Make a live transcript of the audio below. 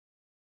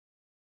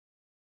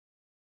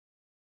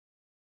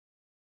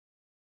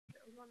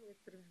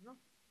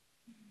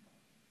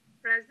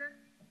President,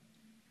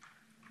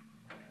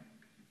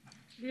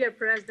 dear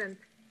President,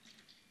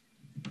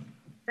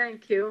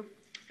 thank you.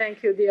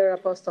 Thank you, dear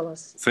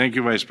Apostolos. Thank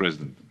you, Vice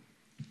President.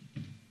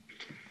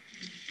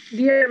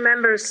 Dear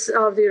members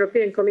of the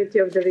European Committee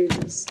of the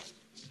Regions,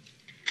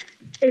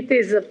 it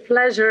is a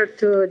pleasure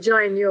to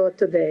join you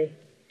today.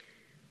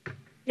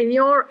 In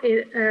your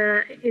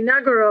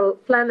inaugural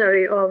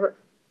plenary of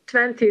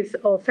 20th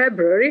of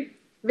February,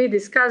 we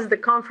discussed the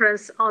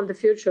conference on the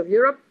future of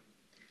Europe,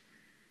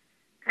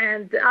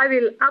 and I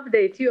will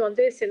update you on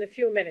this in a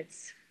few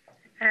minutes.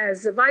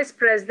 As Vice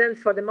President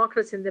for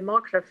Democracy and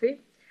Demography,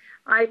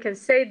 I can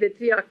say that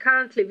we are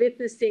currently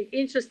witnessing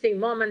interesting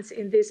moments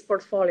in this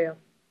portfolio.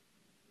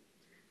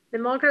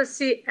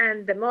 Democracy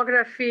and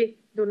demography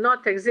do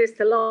not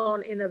exist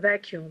alone in a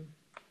vacuum.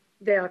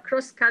 They are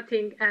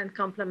cross-cutting and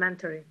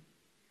complementary.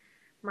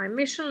 My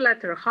mission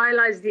letter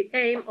highlights the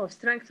aim of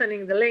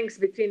strengthening the links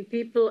between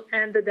people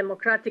and the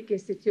democratic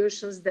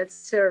institutions that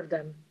serve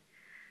them.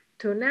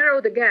 To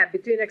narrow the gap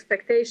between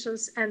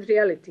expectations and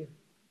reality,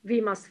 we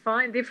must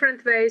find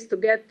different ways to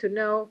get to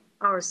know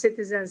our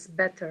citizens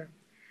better.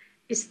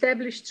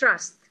 Establish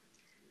trust,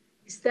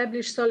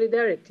 establish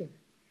solidarity.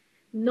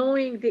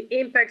 Knowing the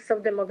impacts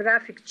of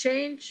demographic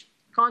change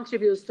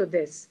contributes to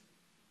this.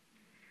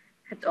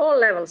 At all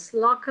levels,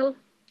 local,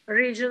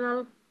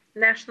 regional,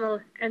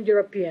 national, and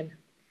European.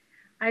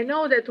 I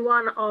know that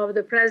one of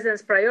the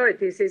President's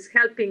priorities is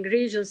helping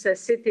regions and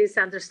cities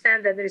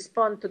understand and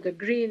respond to the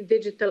green,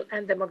 digital,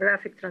 and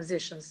demographic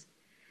transitions.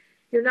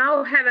 You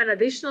now have an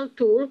additional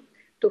tool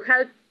to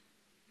help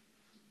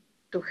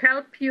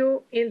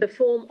you in the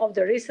form of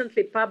the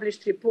recently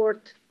published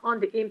report on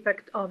the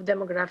impact of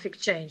demographic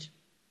change.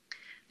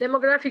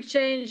 Demographic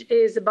change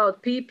is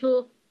about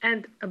people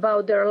and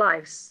about their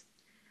lives.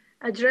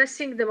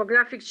 Addressing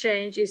demographic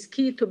change is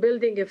key to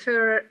building a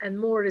fairer and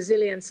more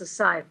resilient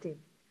society.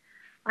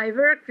 I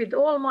work with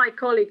all my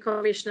colleague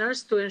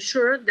commissioners to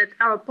ensure that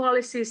our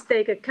policies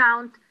take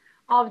account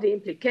of the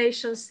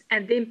implications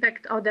and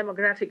impact of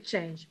demographic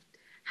change.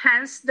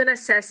 Hence, the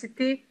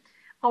necessity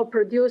of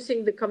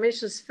producing the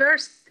Commission's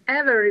first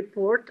ever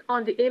report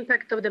on the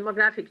impact of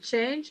demographic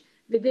change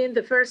within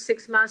the first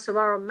 6 months of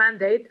our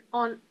mandate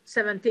on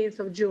 17th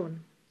of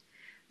June.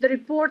 The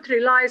report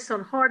relies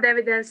on hard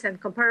evidence and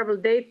comparable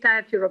data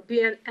at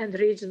European and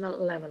regional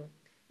level.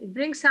 It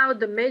brings out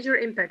the major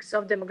impacts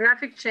of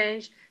demographic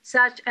change,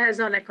 such as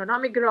on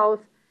economic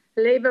growth,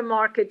 labor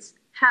markets,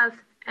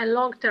 health and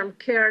long-term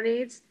care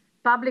needs,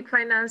 public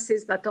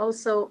finances, but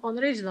also on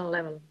regional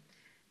level.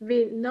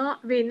 We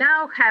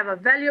now have a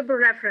valuable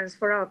reference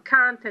for our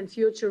current and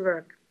future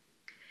work.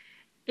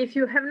 If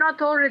you have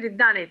not already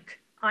done it,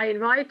 I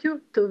invite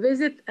you to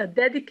visit a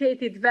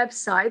dedicated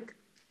website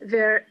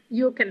where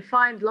you can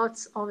find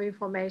lots of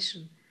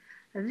information.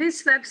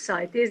 This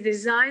website is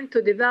designed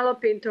to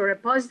develop into a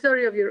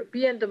repository of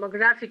European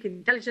demographic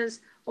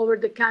intelligence over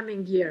the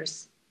coming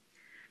years.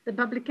 The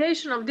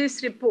publication of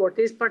this report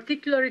is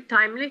particularly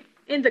timely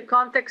in the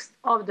context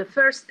of the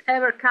first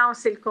ever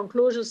Council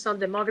conclusions on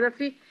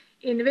demography,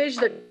 in which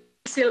the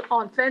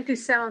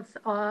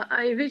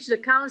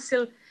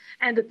Council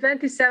and the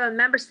 27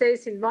 member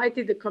states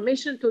invited the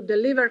Commission to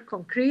deliver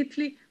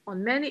concretely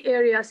on many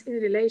areas in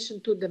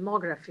relation to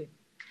demography.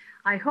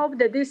 I hope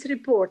that this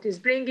report is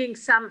bringing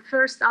some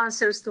first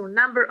answers to a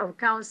number of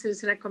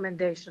Council's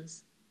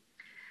recommendations.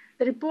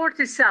 The report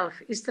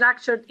itself is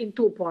structured in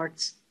two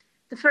parts.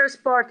 The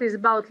first part is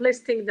about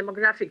listing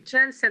demographic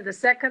trends, and the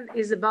second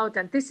is about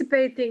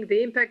anticipating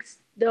the impacts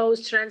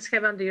those trends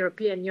have on the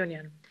European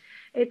Union.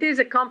 It is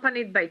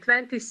accompanied by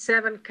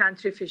 27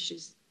 country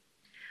fishes.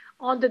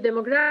 On the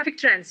demographic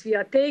trends, we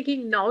are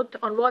taking note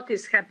on what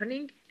is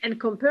happening and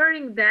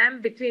comparing them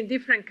between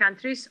different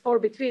countries or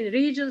between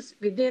regions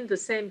within the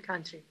same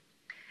country.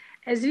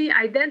 As we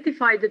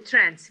identify the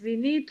trends, we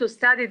need to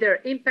study their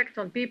impact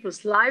on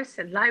people's lives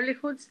and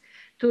livelihoods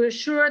to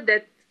ensure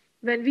that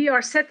when we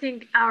are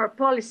setting out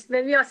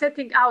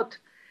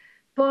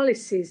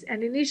policies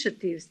and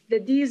initiatives,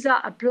 that these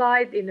are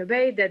applied in a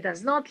way that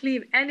does not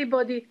leave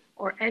anybody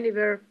or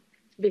anywhere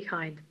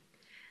behind.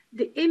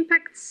 The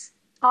impacts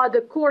are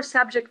the core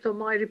subject of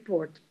my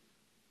report.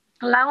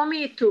 Allow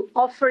me to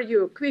offer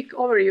you a quick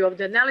overview of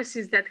the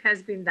analysis that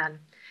has been done.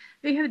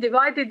 We have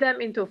divided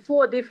them into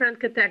 4 different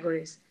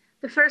categories.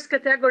 The first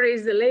category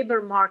is the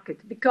labor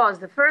market, because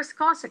the first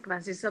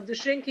consequences of the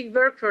shrinking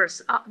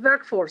workforce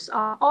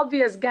are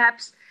obvious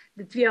gaps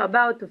that we are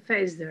about to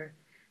face there.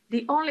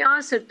 The only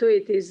answer to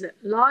it is a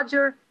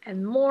larger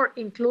and more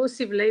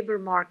inclusive labor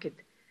market.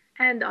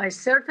 And I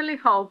certainly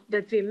hope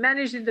that we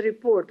managed in the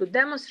report to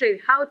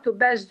demonstrate how to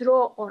best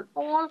draw on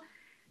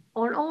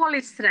all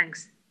its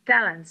strengths,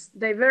 talents,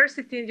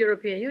 diversity in the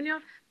European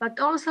Union, but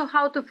also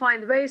how to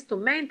find ways to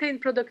maintain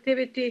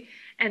productivity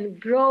and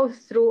growth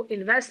through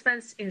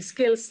investments in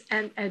skills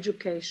and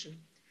education.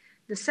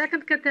 The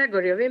second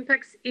category of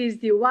impacts is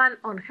the one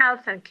on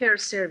health and care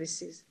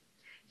services.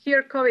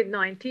 Here,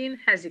 COVID-19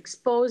 has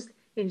exposed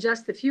in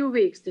just a few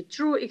weeks the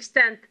true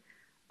extent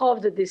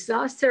of the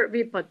disaster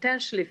we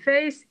potentially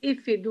face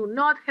if we do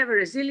not have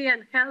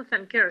resilient health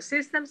and care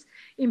systems,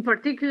 in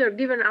particular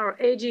given our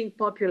aging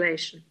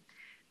population.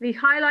 We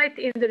highlight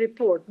in the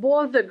report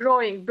both the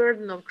growing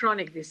burden of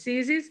chronic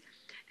diseases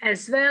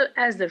as well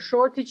as the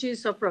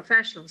shortages of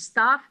professional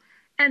staff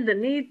and the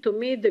need to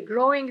meet the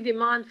growing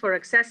demand for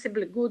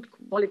accessible good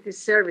quality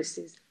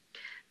services.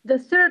 The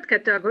third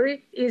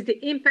category is the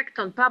impact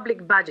on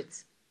public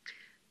budgets.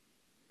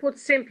 Put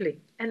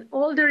simply, an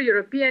older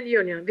European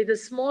Union with a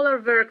smaller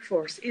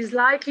workforce is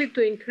likely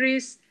to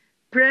increase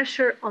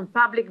pressure on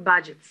public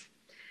budgets.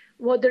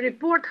 What the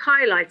report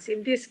highlights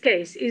in this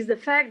case is the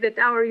fact that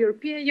our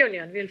European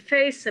Union will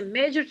face a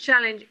major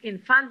challenge in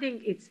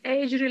funding its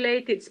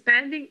age-related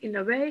spending in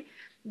a way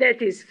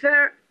that is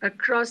fair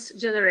across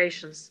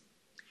generations.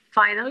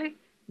 Finally,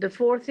 the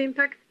fourth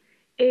impact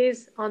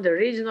is on the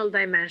regional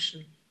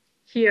dimension.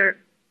 Here,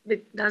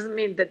 it doesn't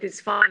mean that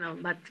it's final,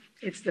 but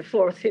it's the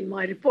fourth in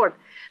my report.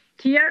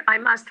 Here, I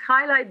must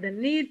highlight the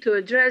need to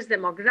address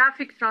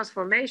demographic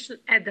transformation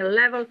at the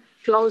level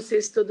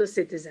closest to the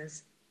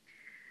citizens.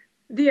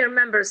 Dear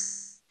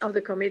members of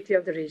the Committee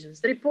of the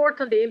Regions, the report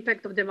on the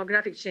impact of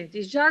demographic change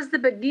is just the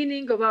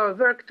beginning of our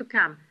work to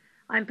come.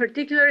 I'm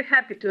particularly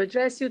happy to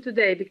address you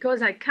today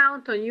because I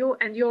count on you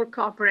and your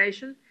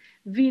cooperation.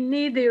 We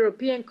need the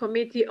European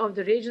Committee of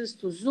the Regions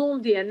to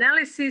zoom the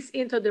analysis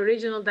into the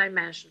regional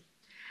dimension.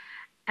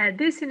 At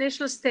this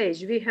initial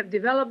stage, we have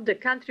developed the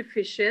country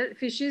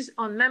fishes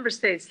on member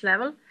states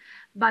level,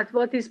 but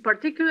what is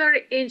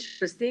particularly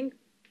interesting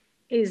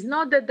is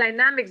not the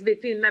dynamics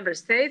between member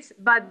states,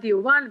 but the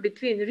one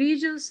between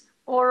regions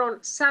or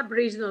on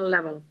sub-regional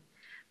level.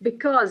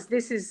 Because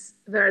this is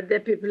where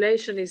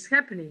depopulation is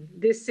happening.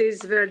 This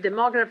is where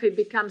demography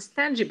becomes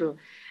tangible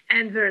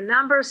and where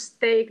numbers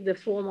take the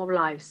form of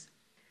lives.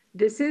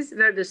 This is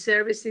where the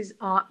services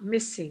are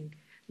missing.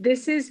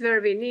 This is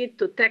where we need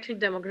to tackle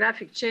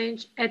demographic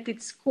change at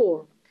its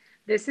core.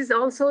 This is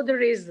also the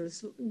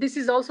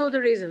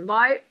reason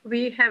why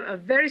we have a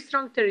very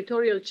strong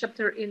territorial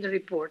chapter in the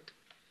report.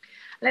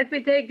 Let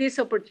me take this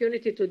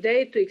opportunity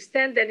today to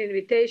extend an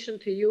invitation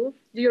to you,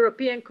 the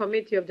European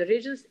Committee of the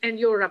Regions, and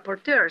your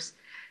rapporteurs,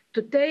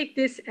 to take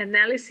this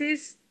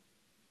analysis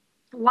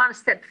one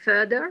step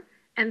further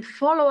and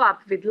follow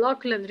up with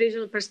local and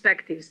regional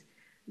perspectives.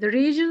 The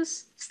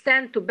regions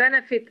stand to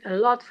benefit a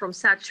lot from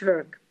such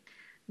work.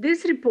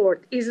 This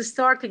report is a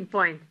starting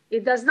point.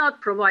 It does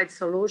not provide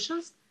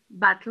solutions,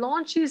 but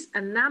launches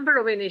a number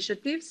of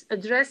initiatives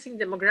addressing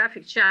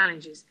demographic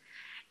challenges.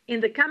 In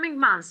the coming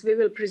months, we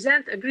will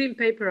present a green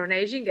paper on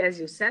aging, as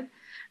you said,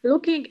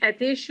 looking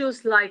at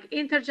issues like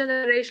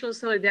intergenerational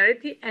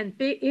solidarity and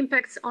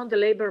impacts on the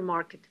labor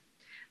market.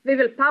 We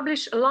will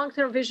publish a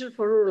long-term vision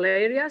for rural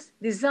areas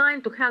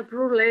designed to help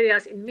rural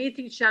areas in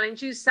meeting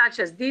challenges such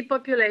as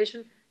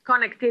depopulation,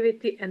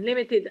 connectivity, and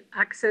limited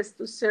access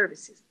to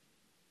services.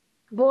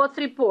 Both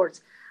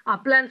reports are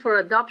planned for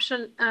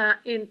adoption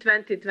in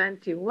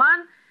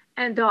 2021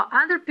 and are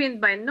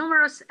underpinned by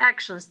numerous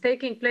actions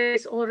taking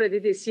place already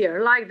this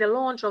year, like the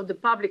launch of the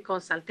public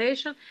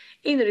consultation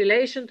in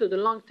relation to the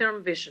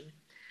long-term vision.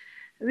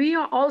 We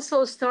are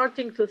also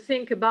starting to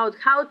think about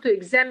how to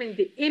examine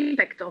the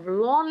impact of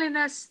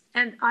loneliness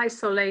and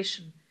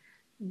isolation.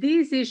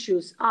 These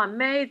issues are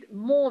made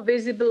more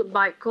visible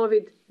by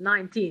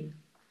COVID-19.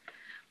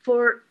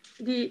 For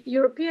the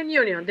European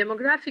Union,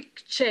 demographic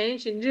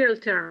change in real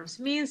terms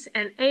means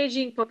an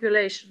aging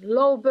population,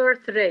 low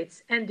birth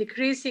rates, and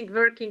decreasing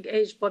working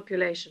age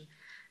population.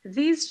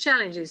 These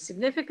challenges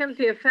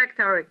significantly affect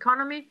our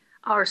economy,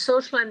 our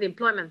social and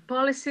employment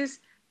policies,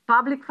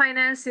 public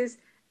finances,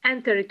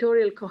 and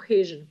territorial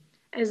cohesion.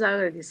 As I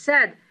already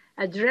said,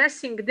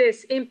 addressing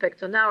this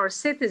impact on our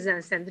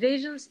citizens and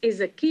regions is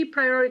a key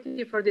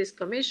priority for this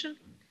Commission,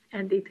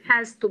 and it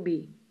has to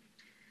be.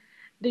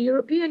 The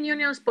European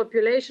Union's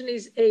population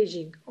is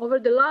aging. Over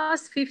the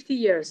last 50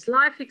 years,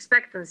 life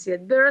expectancy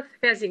at birth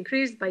has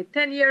increased by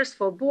 10 years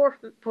for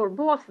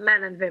both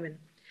men and women.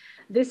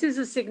 This is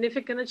a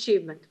significant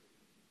achievement.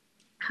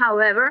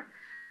 However,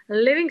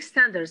 living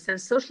standards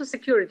and social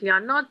security are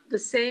not the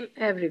same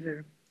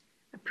everywhere.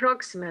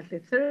 Approximately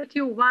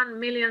 31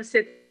 million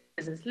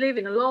citizens live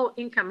in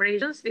low-income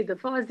regions with a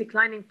fast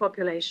declining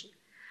population.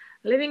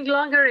 Living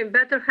longer in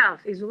better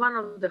health is one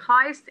of the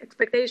highest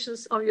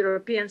expectations of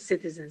European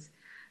citizens.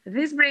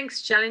 This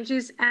brings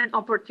challenges and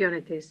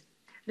opportunities.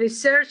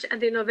 Research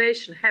and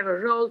innovation have a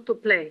role to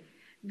play.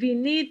 We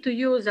need to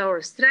use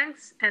our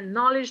strengths and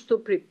knowledge to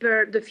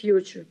prepare the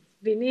future.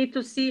 We need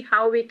to see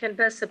how we can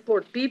best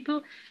support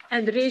people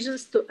and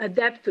regions to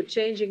adapt to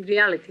changing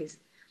realities.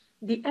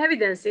 The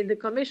evidence in the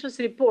Commission's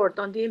report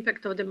on the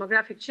impact of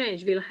demographic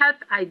change will help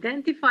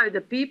identify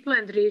the people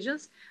and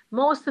regions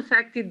most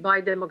affected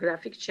by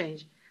demographic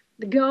change.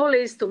 The goal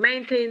is to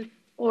maintain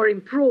or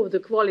improve the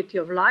quality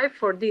of life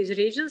for these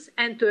regions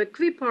and to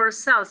equip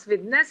ourselves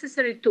with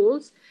necessary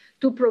tools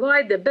to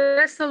provide the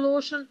best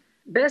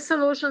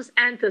solutions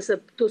and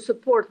to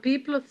support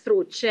people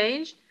through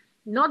change,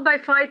 not by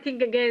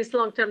fighting against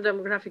long-term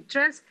demographic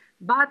trends,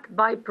 but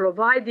by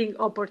providing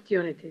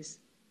opportunities.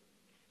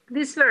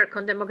 This work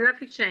on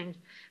demographic change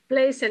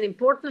plays an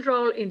important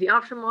role in the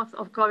aftermath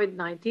of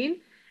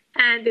COVID-19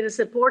 and in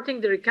supporting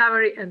the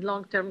recovery and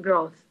long-term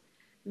growth,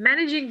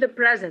 managing the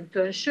present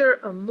to ensure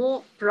a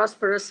more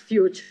prosperous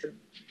future.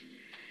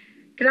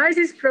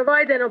 Crises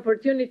provide an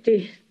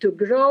opportunity to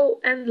grow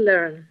and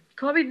learn.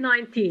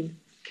 COVID-19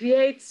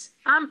 creates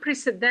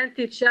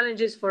unprecedented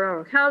challenges for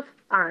our health,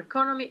 our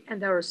economy,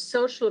 and our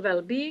social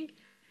well-being,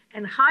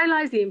 and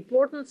highlights the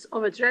importance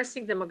of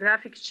addressing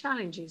demographic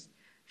challenges.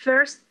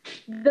 First,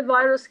 the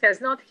virus has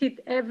not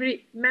hit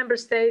every member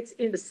state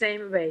in the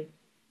same way.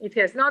 It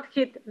has not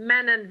hit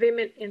men and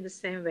women in the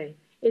same way.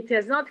 It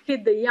has not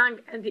hit the young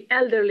and the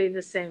elderly in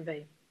the same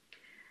way.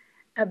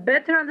 A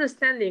better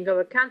understanding of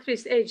a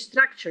country's age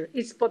structure,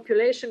 its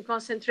population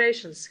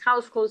concentrations,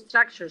 household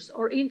structures,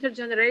 or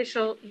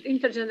intergenerational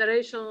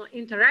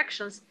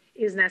interactions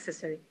is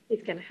necessary.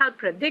 It can help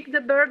predict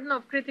the burden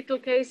of critical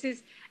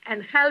cases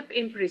and help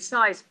in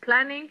precise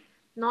planning,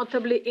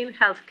 notably in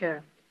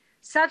healthcare.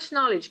 Such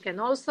knowledge can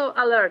also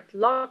alert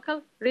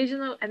local,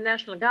 regional, and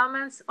national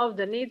governments of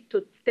the need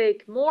to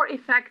take more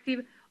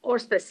effective or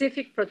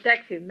specific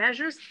protective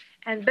measures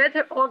and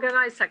better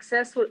organize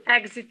successful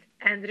exit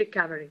and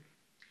recovery.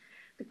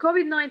 The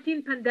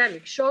COVID-19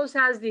 pandemic shows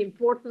us the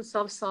importance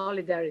of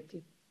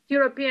solidarity. The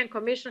European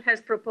Commission has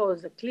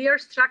proposed a clear,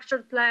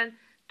 structured plan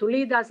to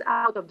lead us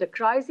out of the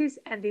crisis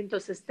and into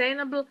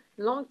sustainable,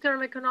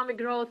 long-term economic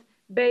growth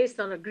based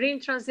on a green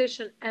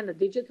transition and a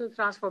digital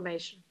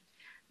transformation.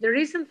 The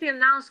recently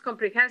announced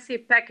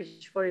comprehensive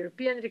package for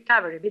European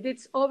recovery, with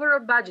its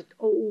overall budget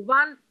of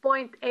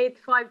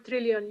 1.85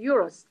 trillion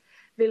euros,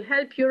 will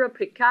help Europe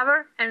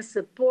recover and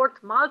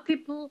support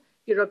multiple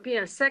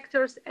European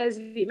sectors as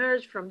we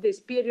emerge from this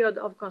period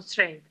of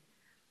constraint.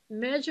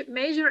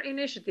 Major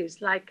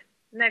initiatives like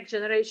Next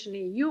Generation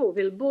EU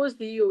will boost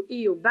the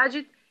EU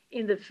budget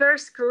in the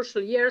first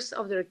crucial years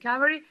of the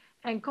recovery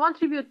and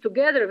contribute,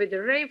 together with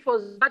the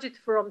reinforced budget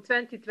from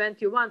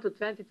 2021 to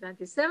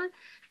 2027,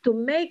 to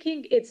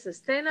making it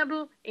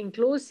sustainable,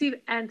 inclusive,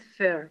 and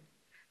fair.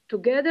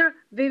 Together,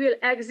 we will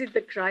exit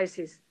the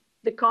crisis.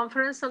 The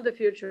Conference on the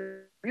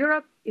Future of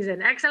Europe is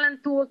an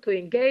excellent tool to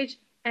engage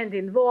and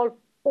involve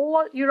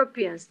all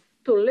Europeans,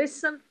 to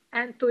listen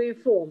and to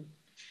inform.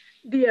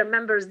 Dear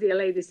members, dear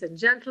ladies and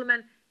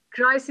gentlemen,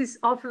 crises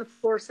often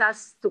force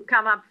us to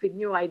come up with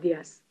new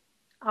ideas.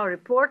 Our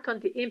report on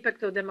the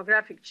impact of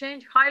demographic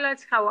change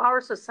highlights how our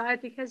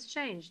society has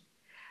changed.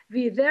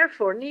 We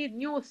therefore need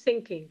new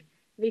thinking.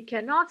 We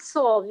cannot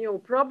solve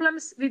new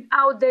problems with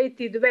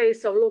outdated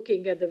ways of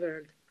looking at the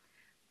world.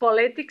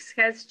 Politics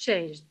has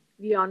changed.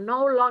 We are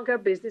no longer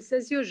business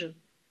as usual.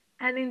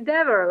 An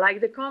endeavor like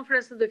the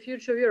Conference on the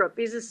Future of Europe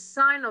is a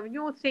sign of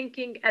new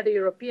thinking at the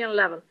European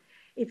level.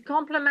 It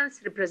complements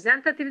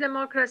representative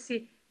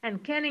democracy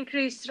and can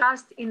increase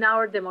trust in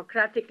our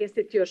democratic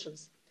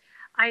institutions.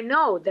 I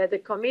know that the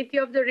Committee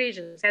of the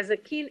Regions has a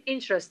keen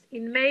interest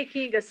in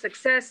making a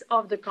success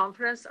of the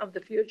Conference of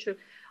the Future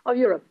of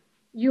Europe.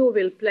 You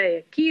will play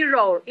a key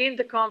role in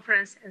the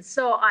conference, and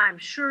so I'm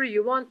sure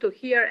you want to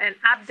hear an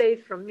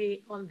update from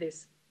me on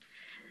this.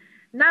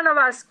 None of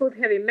us could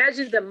have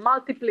imagined the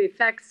multiple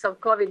effects of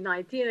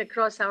COVID-19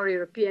 across our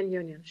European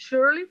Union.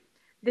 Surely,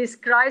 this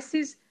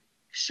crisis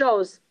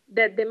shows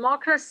that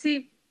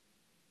democracy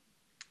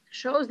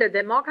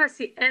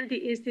and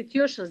the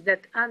institutions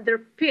that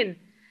underpin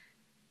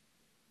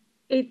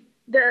it,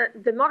 the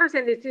democracy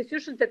and the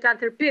institutions that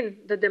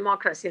underpin the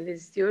democracy and the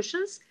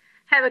institutions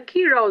have a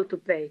key role to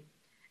play.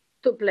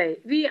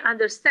 We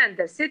understand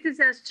that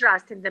citizens'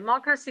 trust in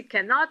democracy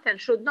cannot and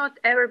should not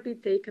ever be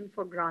taken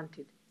for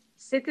granted.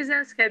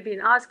 Citizens have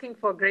been asking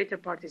for greater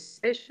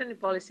participation in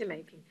policy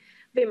making.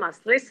 We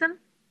must listen.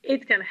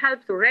 It can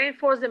help to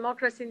reinforce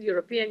democracy in the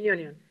European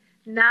Union.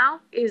 Now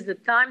is the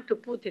time to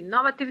put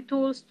innovative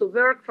tools to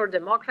work for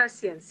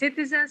democracy and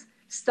citizens,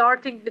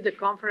 starting with the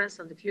Conference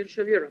on the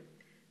Future of Europe.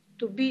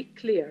 To be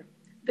clear,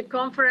 the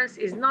conference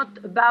is not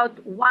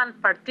about one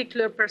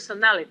particular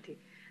personality,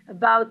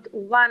 about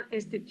one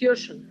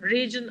institution,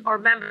 region, or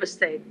member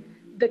state.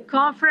 The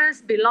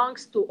conference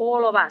belongs to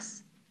all of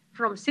us,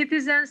 from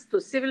citizens to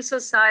civil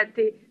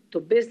society, to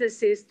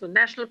businesses, to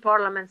national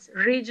parliaments,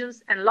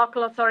 regions and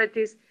local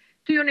authorities,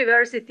 to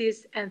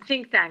universities and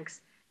think tanks,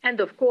 and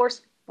of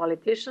course,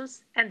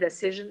 politicians and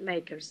decision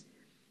makers.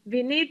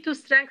 We need to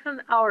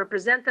strengthen our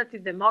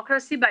representative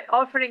democracy by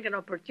offering an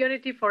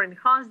opportunity for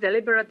enhanced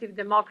deliberative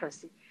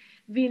democracy.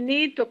 We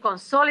need to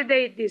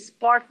consolidate this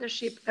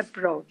partnership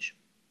approach.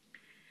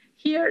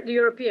 Here, the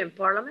European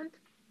Parliament,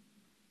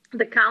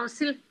 the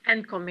Council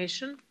and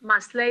Commission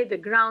must lay the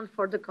ground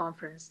for the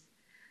conference.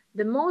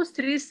 The most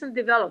recent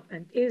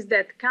development is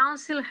that the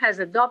Council has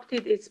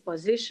adopted its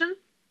position,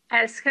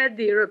 as had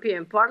the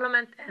European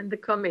Parliament and the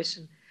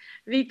Commission.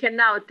 We can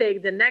now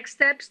take the next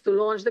steps to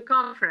launch the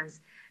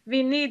conference.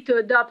 We need to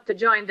adopt a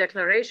joint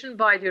declaration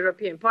by the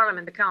European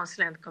Parliament, the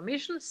Council and the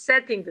Commission,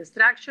 setting the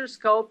structure,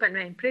 scope and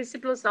main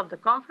principles of the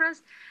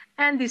conference,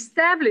 and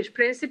establish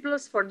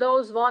principles for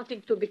those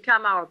wanting to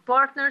become our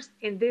partners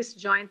in this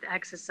joint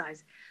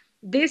exercise.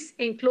 This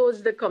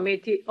includes the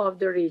Committee of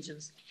the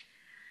Regions.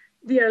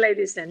 Dear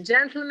ladies and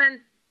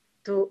gentlemen,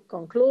 to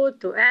conclude,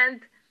 to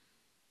end,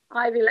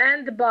 I will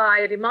end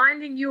by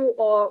reminding you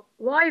of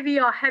why we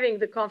are having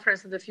the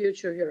Conference on the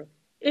Future of Europe.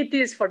 It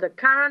is for the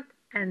current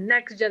and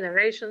next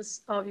generations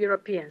of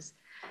Europeans.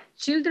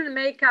 Children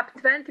make up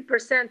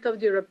 20% of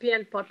the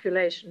European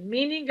population,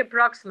 meaning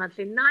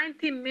approximately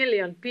 90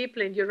 million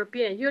people in the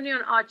European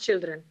Union are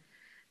children.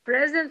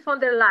 President von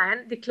der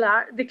Leyen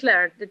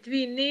declared that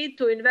we need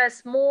to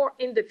invest more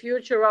in the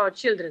future of our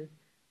children.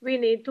 We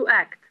need to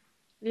act.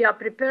 We are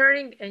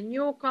preparing a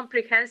new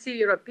comprehensive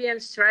European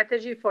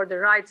strategy for the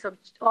rights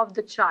of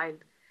the child.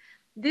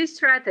 This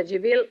strategy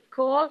will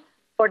call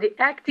for the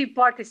active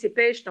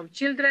participation of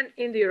children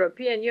in the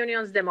European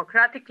Union's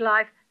democratic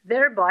life,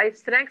 thereby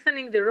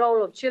strengthening the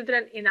role of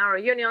children in our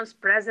Union's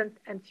present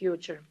and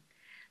future.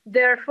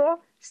 Therefore,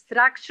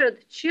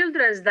 structured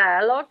children's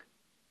dialogues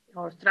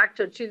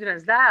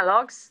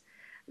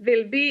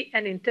will be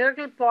an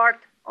integral part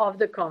of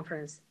the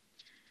conference.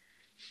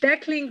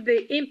 Tackling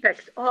the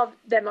impact of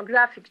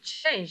demographic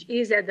change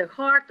is at the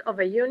heart of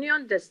a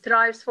union that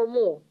strives for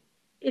more.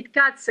 It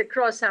cuts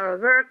across our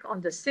work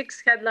on the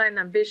 6 headline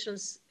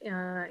ambitions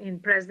in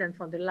President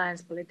von der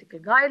Leyen's political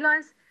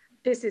guidelines.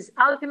 This is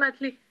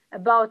ultimately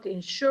about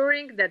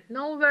ensuring that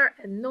nowhere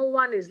and no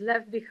one is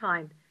left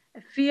behind,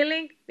 a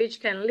feeling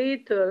which can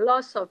lead to a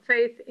loss of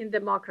faith in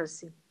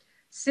democracy.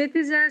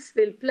 Citizens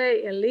will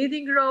play a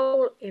leading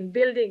role in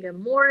building a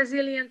more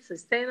resilient,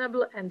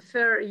 sustainable, and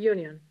fair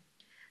union.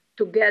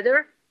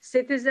 Together,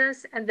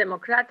 citizens and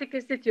democratic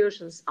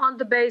institutions, on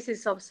the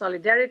basis of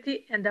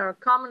solidarity and our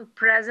common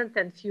present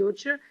and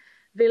future,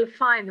 will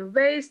find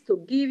ways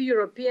to give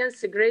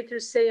Europeans a greater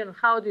say on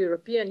how the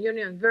European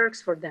Union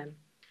works for them.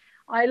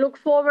 I look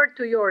forward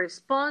to your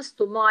response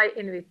to my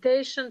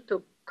invitation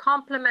to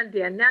complement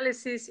the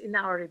analysis in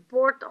our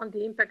report on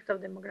the impact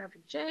of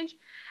demographic change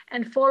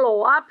and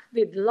follow up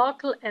with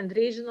local and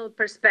regional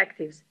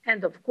perspectives.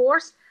 And of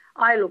course,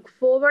 I look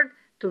forward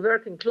to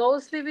working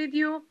closely with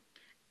you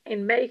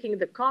in making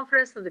the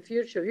Conference on the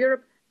Future of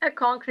Europe a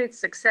concrete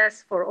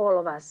success for all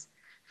of us.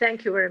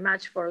 Thank you very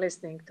much for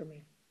listening to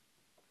me.